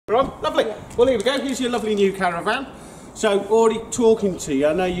Lovely. Well, here we go. Here's your lovely new caravan. So, already talking to you,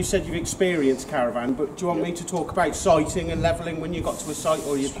 I know you said you've experienced caravan, but do you want me to talk about sighting and levelling when you got to a site,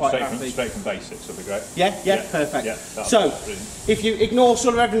 or are you quite happy? Straight from basics would be great. Yeah, perfect. Yeah, so, if you ignore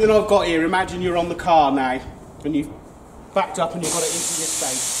sort of everything I've got here, imagine you're on the car now, and you've backed up and you've got it into your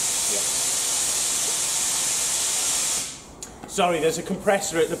space. Sorry, there's a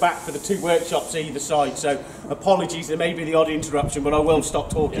compressor at the back for the two workshops either side, so apologies, there may be the odd interruption, but I will stop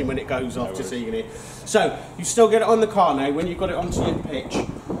talking when it goes off, just so you can hear. So, you still get it on the car now. When you've got it onto your pitch,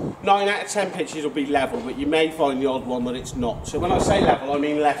 9 out of 10 pitches will be level, but you may find the odd one that it's not. So when I say level, I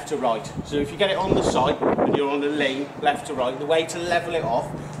mean left to right. So if you get it on the site and you're on a lane, left to right, the way to level it off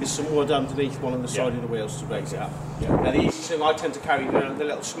is some wood underneath one on the side of the wheels to raise it up. Now the easiest thing, I tend to carry the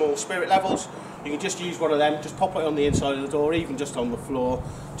little small spirit levels. You can just use one of them, just pop it on the inside of the door, even just on the floor,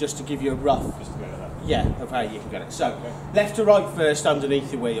 just to give you a rough, of how you can get it. So, left to right first underneath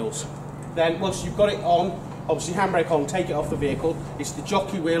the wheels. Then, once you've got it on, obviously handbrake on, take it off the vehicle. It's the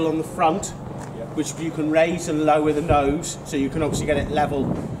jockey wheel on the front, which you can raise and lower the nose, so you can obviously get it level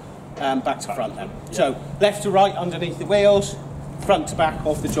back to front then. So, left to right underneath the wheels, front to back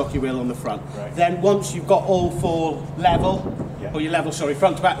off the jockey wheel on the front. Then, once you've got all four level, or your level, sorry,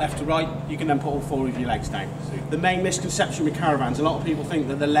 front to back, left to right, you can then put all four of your legs down. The main misconception with caravans, a lot of people think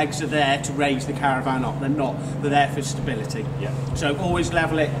that the legs are there to raise the caravan up. They're not. They're there for stability. So always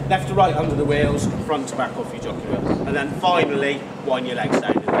level it left to right under the wheels, front to back off your jockey wheel. And then finally, wind your legs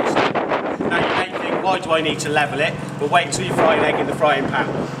down. Now you may think, why do I need to level it? Well, wait until you fry an egg in the frying pan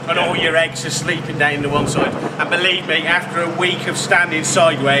and all your eggs are sleeping down to one side. And believe me, after a week of standing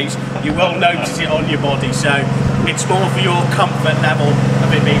sideways, you will notice it on your body. So it's more for your comfort level of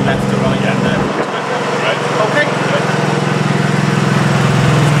it being left to right and front to back. Okay.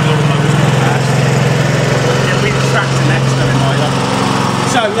 It'll be the tractor next to it,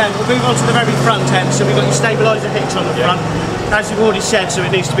 So then we'll move on to the very front end. So we've got your stabiliser hitch on the front. As you've already said, so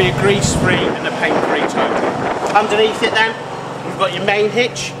it needs to be a grease-free and a paint-free total. Underneath it then, you've got your main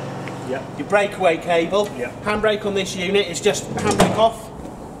hitch, your breakaway cable, handbrake on this unit is just handbrake off,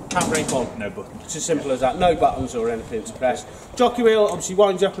 handbrake on. No buttons. It's as simple as that, no buttons or anything to press. Jockey wheel obviously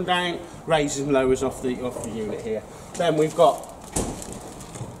winds up and down, raises and lowers off the unit here. Then we've got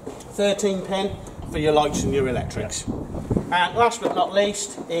 13 pin for your lights and your electrics. And last but not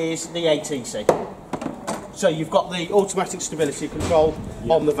least is the ATC. So you've got the automatic stability control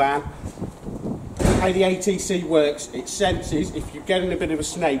on the van. How the ATC works, it senses if you're getting a bit of a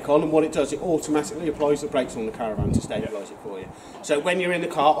snake on, and what it does, it automatically applies the brakes on the caravan to stabilise it for you. So when you're in the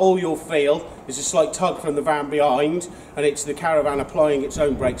car, all you'll feel is a slight tug from the van behind, and it's the caravan applying its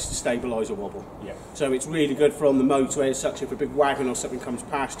own brakes to stabilise a wobble. So it's really good for on the motorway as such. If a big wagon or something comes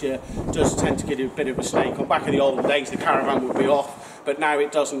past you, it does tend to give you a bit of a snake on. Back in the olden days, the caravan would be off, but now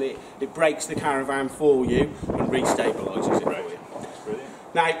it doesn't. It brakes the caravan for you and re-stabilises it for you.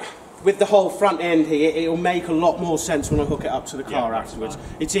 Now, with the whole front end here, it'll make a lot more sense when I hook it up to the car afterwards.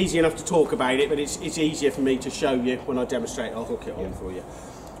 It's easy enough to talk about it, but it's easier for me to show you when I demonstrate. I'll hook it on for you.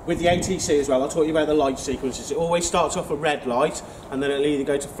 With the ATC as well, I'll talk you about the light sequences. It always starts off a red light, and then it'll either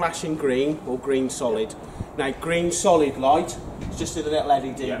go to flashing green or green solid. Now, green solid light, it's just a little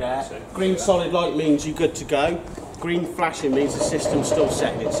LED there. Green solid light means you're good to go. Green flashing means the system's still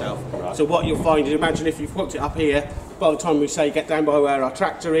setting itself. So what you'll find is, imagine if you've hooked it up here, by the time we say get down by where our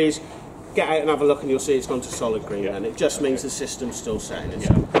tractor is, get out and have a look and you'll see it's gone to solid green, and it just means the system's still setting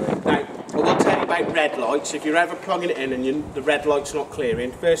itself. Now, I will tell you about red lights. If you're ever plugging it in and the red light's not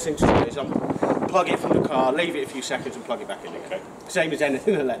clearing, first thing to do is plug it from the car, leave it a few seconds and plug it back in again. Same as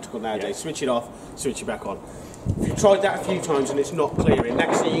anything electrical nowadays, switch it off, switch it back on. If you've tried that a few times and it's not clearing,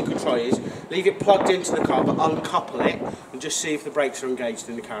 next thing you can try is leave it plugged into the car but uncouple it and just see if the brakes are engaged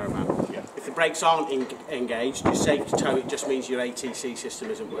in the caravan. If the brakes aren't engaged, it's safe to tow. It just means your ATC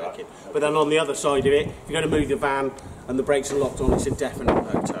system isn't working. But then on the other side of it, if you're going to move the van and the brakes are locked on, it's a definite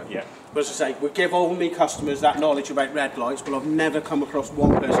no-tow. But as I say, we give all my customers that knowledge about red lights, but I've never come across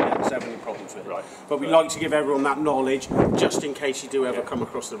one person that's having any problems with it. But we like to give everyone that knowledge just in case you do ever come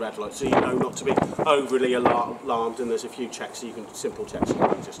across the red light, so you know not to be overly alarmed, and there's a few checks, simple checks you can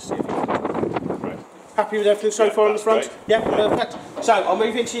do just to see if you're happy with everything so far on the front? Great. Perfect. So I'll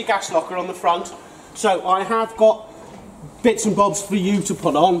move into your gas locker on the front. So I have got bits and bobs for you to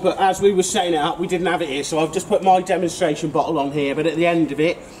put on, but as we were setting it up, we didn't have it here, so I've just put my demonstration bottle on here, but at the end of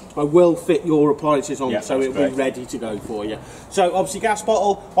it, I will fit your appliances on, so it'll be ready to go for you. So obviously gas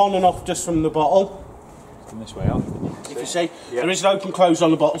bottle on and off just from the bottle. From this way up. If you see, there is an open close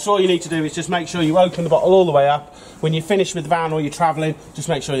on the bottle, so all you need to do is just make sure you open the bottle all the way up. When you're finished with the van or you're travelling, just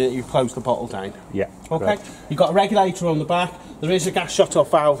make sure that you close the bottle down. Okay? You've got a regulator on the back, There is a gas shut-off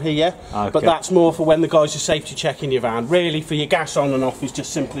valve here, but that's more for when the guys are safety checking your van. Really, for your gas on and off is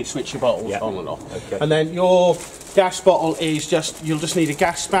just simply switch your bottles on and off. And then your gas bottle is just, you'll just need a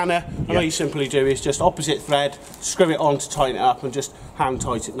gas spanner, and all you simply do is just opposite thread, screw it on to tighten it up, and just hand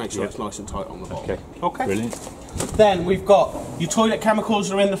tight it, make sure it's nice and tight on the bottle. Okay. Brilliant. Then we've got your toilet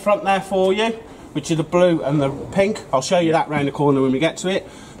chemicals are in the front there for you, which are the blue and the pink. I'll show you that round the corner when we get to it.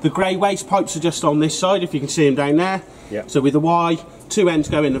 The grey waste pipes are just on this side, if you can see them down there. So with the Y, 2 ends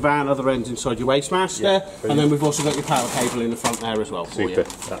go in the van, other ends inside your waste master, and then we've also got your power cable in the front there as well for you.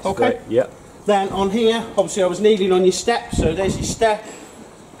 That's great. Then on here, obviously I was kneeling on your step, so there's your step.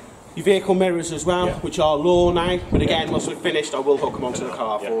 Your vehicle mirrors as well, which are law now, but again, once we're finished, I will hook them onto the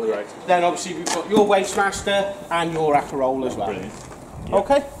car for you. Then obviously we've got your waste master and your Aperol as well. Brilliant.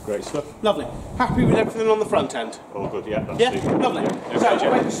 Okay? Great stuff. Lovely. Happy with everything on the front end? All good, that's super. Lovely.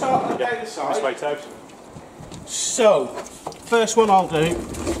 So, when you start down the side. This way, Tabs. So, first one I'll do,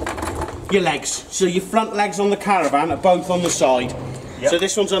 your legs. So your front legs on the caravan are both on the side. So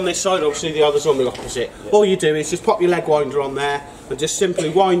this one's on this side, obviously the other's on the opposite. All you do is just pop your leg winder on there and just simply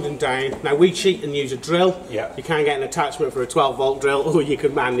wind them down. Now we cheat and use a drill. You can get an attachment for a 12-volt drill, or you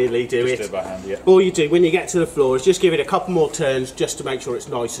can manually do it. Just do it by hand, All you do when you get to the floor is just give it a couple more turns just to make sure it's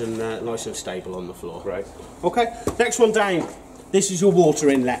nice and stable on the floor. Okay, next one down. This is your water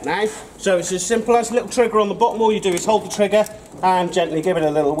inlet now. So it's as simple as a little trigger on the bottom. All you do is hold the trigger and gently give it a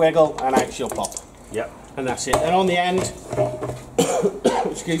little wiggle and out she'll pop. And that's it. And on the end,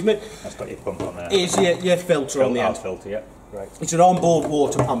 excuse me, that's got your pump on there. Is your filter on the end. Filter, It's an onboard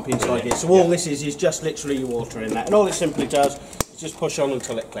water pump inside here. So all this is just literally your water inlet. And all it simply does is just push on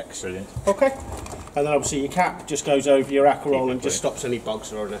until it clicks. Brilliant. Okay. And then obviously your cap just goes over your Aperol and just stops any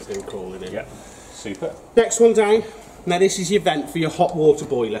bugs or anything crawling in. Super. Next one down. Now this is your vent for your hot water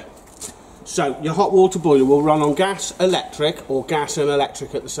boiler. So your hot water boiler will run on gas, electric, or gas and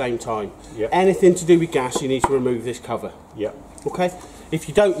electric at the same time. Anything to do with gas, you need to remove this cover. Okay. If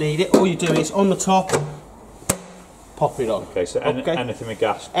you don't need it, all you do is on the top, pop it on. Okay. So anything with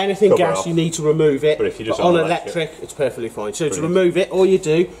gas. Anything gas, off. You need to remove it. But if you just on electric, it's perfectly fine. So to remove it, all you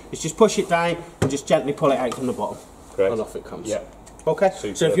do is just push it down and just gently pull it out from the bottom, and off it comes. Okay,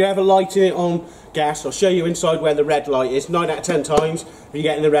 so if you're ever lighting it on gas, I'll show you inside where the red light is. 9 out of 10 times, if you're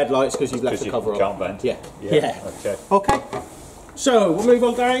getting the red light, it's because you've left the cover on. Can't bend. Okay, so we'll move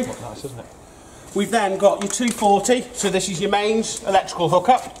on down. Nice, isn't it? We've then got your 240, so this is your mains electrical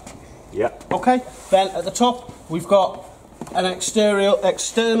hookup. Okay, then at the top, we've got an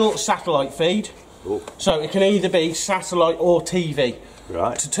external satellite feed. So it can either be satellite or TV.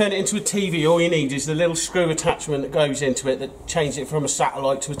 To turn it into a TV, all you need is the little screw attachment that goes into it that changes it from a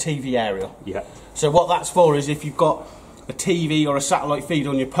satellite to a TV aerial. So what that's for is if you've got a TV or a satellite feed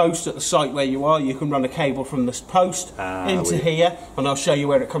on your post at the site where you are, you can run a cable from this post into here, and I'll show you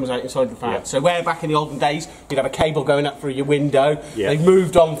where it comes out inside the fan. So where back in the olden days you'd have a cable going up through your window, they've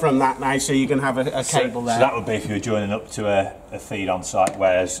moved on from that now, so you can have a cable there. So that would be if you were joining up to a feed on site,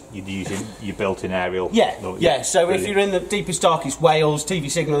 whereas you're using your built-in aerial. So if you're in the deepest, darkest Wales, TV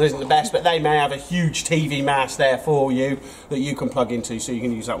signal isn't the best, but they may have a huge TV mast there for you that you can plug into, so you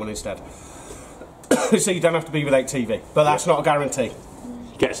can use that one instead. So you don't have to be without TV, but that's not a guarantee.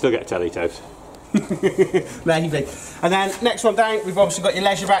 Still get a telly, Toast. Maybe. And then next one down, we've obviously got your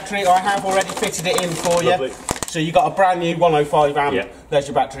leisure battery. I have already fitted it in for you. So you've got a brand new 105 amp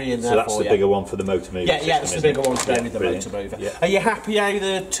leisure battery in there. So that's the bigger one for the motor mover. That's the bigger one to go with the motor mover. Are you happy how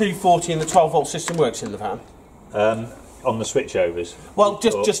the 240 and the 12 volt system works in the van? On the switchovers? Well,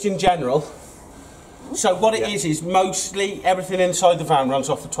 just in general. So what it is mostly everything inside the van runs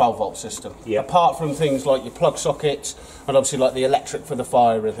off the 12 volt system. Apart from things like your plug sockets and obviously like the electric for the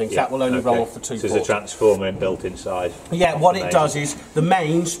fire and things, that will only run off the 240. So there's a transformer built inside. What it does is the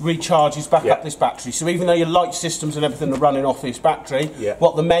mains recharges back up this battery. So even though your light systems and everything are running off this battery,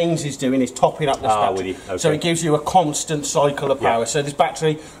 what the mains is doing is topping up this battery. So it gives you a constant cycle of power. So this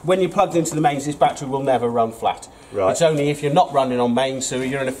battery, when you're plugged into the mains, this battery will never run flat. It's only if you're not running on mains, so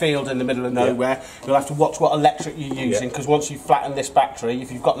you're in a field in the middle of nowhere, you'll have to watch what electric you're using, because once you flatten this battery,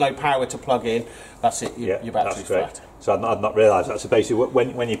 if you've got no power to plug in, that's it, your battery's flat. So I'd not realised that. So basically,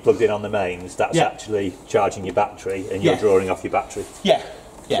 when you plugged in on the mains, that's actually charging your battery, and you're drawing off your battery.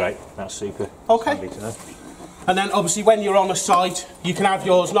 Great, that's super. Okay. Handy to know. And then obviously when you're on a site, you can have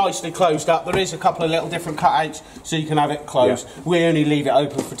yours nicely closed up. There is a couple of little different cutouts, so you can have it closed. We only leave it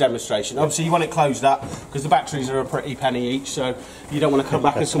open for demonstration. Obviously you want it closed up, because the batteries are a pretty penny each, so you don't want to come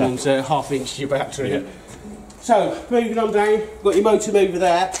back and someone's half-inch your battery. So, moving on down, got your motor mover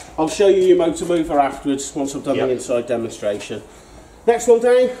there. I'll show you your motor mover afterwards, once I've done the inside demonstration. Next one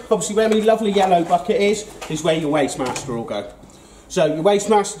down, obviously where my lovely yellow bucket is where your waste master will go. So your waste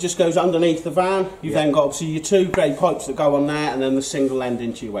master just goes underneath the van. You've then got obviously your 2 grey pipes that go on there, and then the single end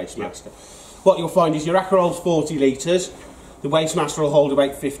into your waste master. What you'll find is your Akerol's 40 litres. The waste master will hold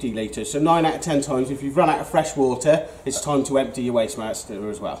about 50 litres. So 9 out of 10 times, if you've run out of fresh water, it's time to empty your waste master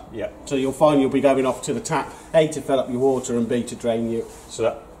as well. Yeah. So you'll find you'll be going off to the tap, A, to fill up your water, and B, to drain you.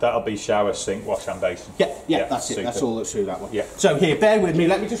 So that'll be shower, sink, wash and basin. Yeah, that's super. it. That's all that's through that one. Yeah. So here, bear with me.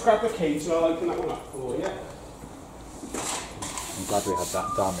 Let me just grab the keys and I'll open that one up for you. I'm glad we had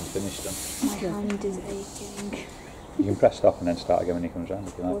that diamond finish done. My hand is aching. You can press stop and then start again when he comes round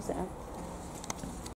if you like. Pause it up.